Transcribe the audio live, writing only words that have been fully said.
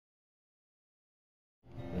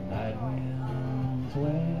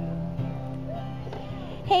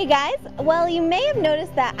Hey guys, well you may have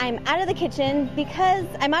noticed that I'm out of the kitchen because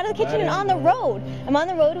I'm out of the kitchen and on the road. I'm on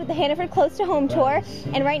the road with the Hannaford Close to Home tour,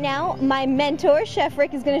 and right now my mentor, Chef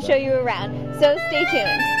Rick, is going to show you around. So stay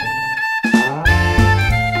tuned.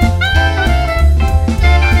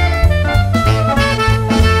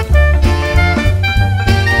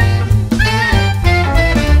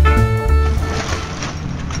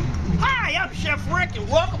 Hi, I'm Chef Rick, and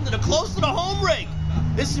welcome to the Close to the Home rig.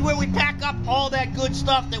 This is where we pack up all that good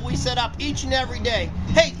stuff that we set up each and every day.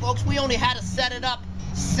 Hey folks, we only had to set it up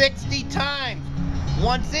 60 times.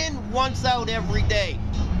 Once in, once out every day.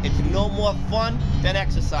 It's no more fun than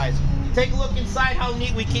exercise. Take a look inside how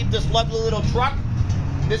neat we keep this lovely little truck.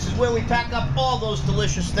 This is where we pack up all those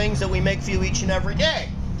delicious things that we make for you each and every day.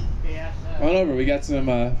 Come on over, we got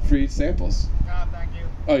some free samples. Oh, thank you.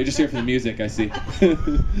 Oh, you're just here for the music, I see.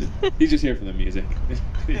 He's just here for the music.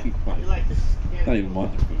 Not even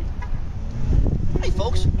want the food. Hey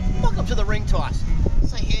folks, welcome to the ring toss.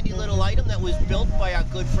 It's a handy little item that was built by our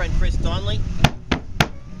good friend Chris Donnelly.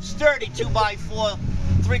 Sturdy 2x4,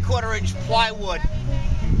 3/4 inch plywood,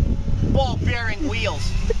 ball bearing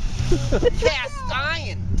wheels, cast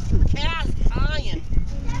iron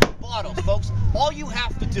bottles, folks. All you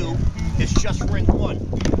have to do is just ring one.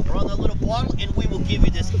 Run that little bottle and we will give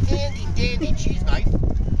you this handy dandy cheese knife.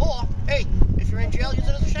 Or, hey, if you're in jail, use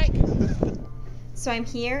it as a shank. So I'm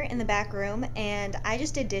here in the back room and I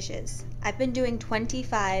just did dishes. I've been doing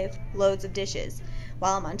 25 loads of dishes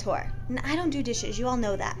while I'm on tour. And I don't do dishes, you all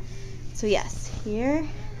know that. So yes, here,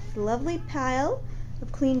 the lovely pile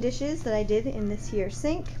of clean dishes that I did in this here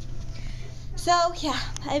sink. So yeah,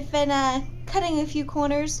 I've been cutting a few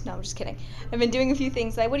corners. No, I'm just kidding. I've been doing a few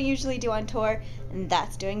things that I wouldn't usually do on tour, and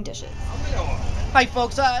that's doing dishes. Hi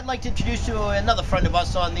folks, I'd like to introduce you to another friend of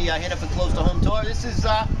us on the Hannaford Close to Home tour. This is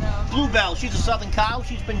Bluebell. She's a Southern cow.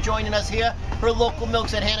 She's been joining us here. Her local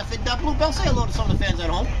milks at Hannaford. Bluebell, say hello to some of the fans at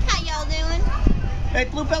home. How y'all doing? Hey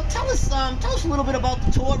Bluebell, tell us a little bit about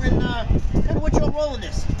the tour and kind of what your role in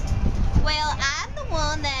this. Well, I'm the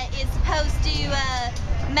one that is supposed to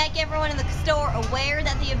make everyone in the store aware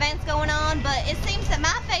that the event's going on, but it seems that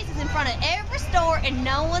my face is in front of every store and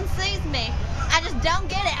no one sees me. I just don't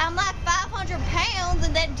get it. I'm like 500 pounds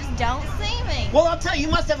and they just don't see me. Well, I'll tell you,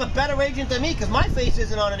 you must have a better agent than me because my face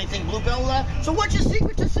isn't on anything, Bluebell. So what's your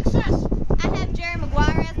secret to success? I have Jerry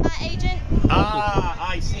Maguire as my agent. Ah,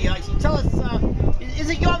 I see. Tell us, is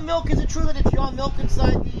it your milk? Is it true that it's your milk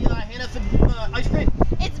inside the Hannaford ice cream?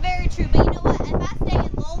 It's very true, but you know what? If I stay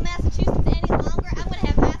in Lowell, Massachusetts any longer, I'm going to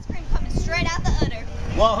have ice cream coming straight out the udder.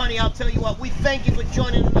 Well, honey, I'll tell you what. We thank you for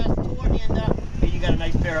joining us tour, and hey, you got a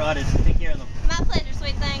nice pair of udders. Take care of them. My pleasure,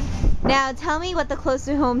 sweet thing. Now, tell me what the Close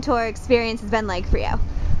to Home tour experience has been like for you.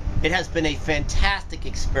 It has been a fantastic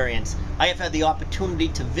experience. I have had the opportunity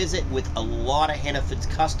to visit with a lot of Hannaford's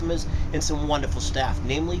customers and some wonderful staff,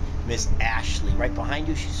 namely Miss Ashley. Right behind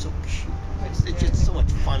you, she's so cute. It's just so much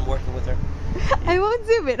fun working with her. I won't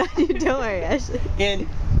zoom in on you, don't worry, Ashley. And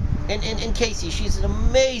Kasey, she's an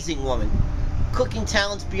amazing woman. Cooking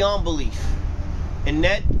talents beyond belief. And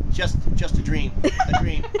Ned, just a dream. A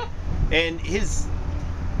dream. And he's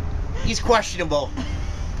questionable.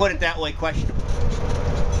 Put it that way, questionable.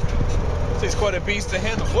 He's quite a beast to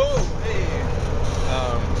handle. Whoa! Hey!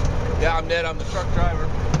 Yeah, I'm Ned. I'm the truck driver.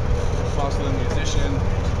 I'm also the musician.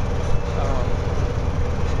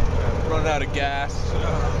 Running out of gas.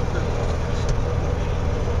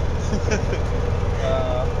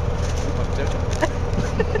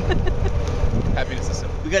 Happiness is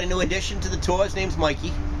simple. We got a new addition to the tour. His name's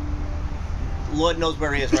Mikey. Lord knows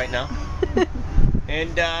where he is right now.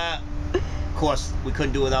 And of course, we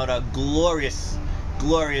couldn't do without a glorious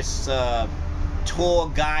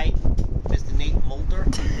tour guide, Mr. Nate Molter.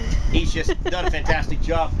 He's just done a fantastic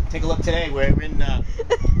job. Take a look today. We're in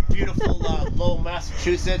beautiful Lowell,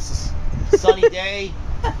 Massachusetts. Sunny day,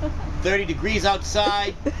 30 degrees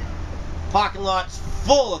outside. Parking lot's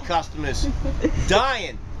full of customers.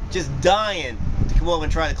 Just dying to come over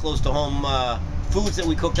and try the Close to Home foods that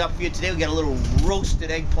we cooked up for you today. We got a little roasted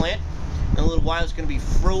eggplant. In a little while, it's going to be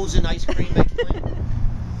frozen ice cream eggplant.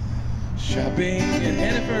 Shopping in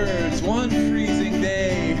Hannaford's one freezing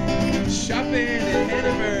day. Shopping in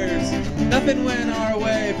Hannaford's. Nothing went our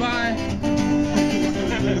way. Bye.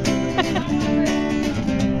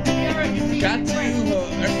 Got to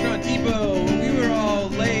Restaurant Depot. We were all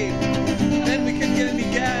late. Then we couldn't get any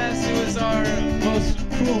gas. It was our most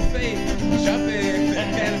cruel fate. Shopping in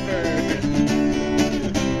Hannaford.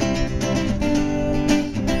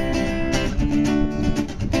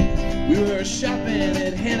 We were shopping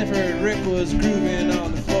at Hannaford. Rick was grooving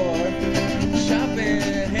on the floor. Shopping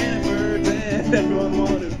at Hannaford. everyone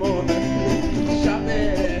wanted more. Shopping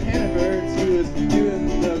at Hannaford's, who was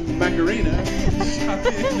doing the Macarena.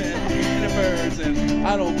 Shopping at Hannaford's, and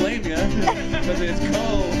I don't blame ya, but it's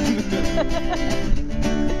cold.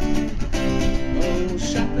 Oh,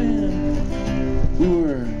 shopping. We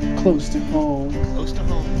were close to home. Close to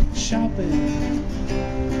home. Shopping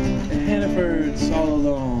at Hannaford's all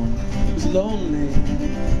alone. It was lonely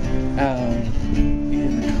out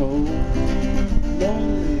in the cold.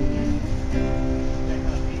 Lonely.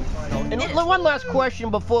 And one last question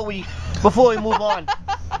before we move on.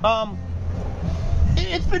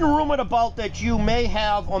 It's been rumored about that you may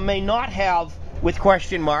have or may not have, with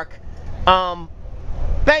question mark,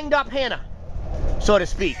 banged up Hannah, so to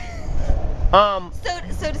speak. So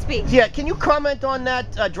to speak. Yeah, can you comment on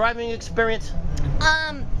that driving experience?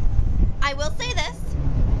 I will say this.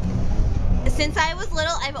 Since I was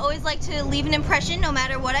little, I've always liked to leave an impression no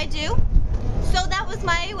matter what I do. So that was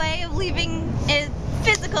my way of leaving a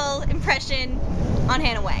physical impression on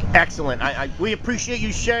Hannah Way. Excellent. We appreciate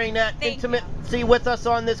you sharing that Thank intimacy with us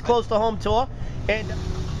on this Close to Home tour. And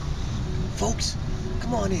folks,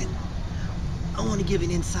 come on in. I want to give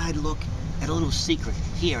an inside look at a little secret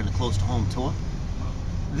here in the Close to Home tour.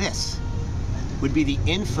 This would be the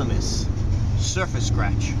infamous surface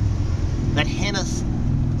scratch that Hannah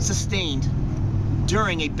sustained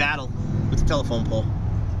during a battle with the telephone pole.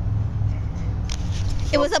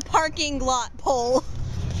 It was a parking lot pole.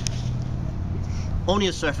 Only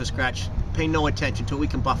a surface scratch. Pay no attention to it. We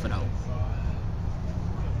can buff it out.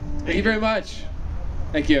 Thank you very much.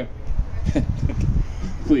 Thank you.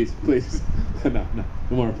 Please. No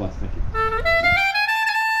more applause. Thank you.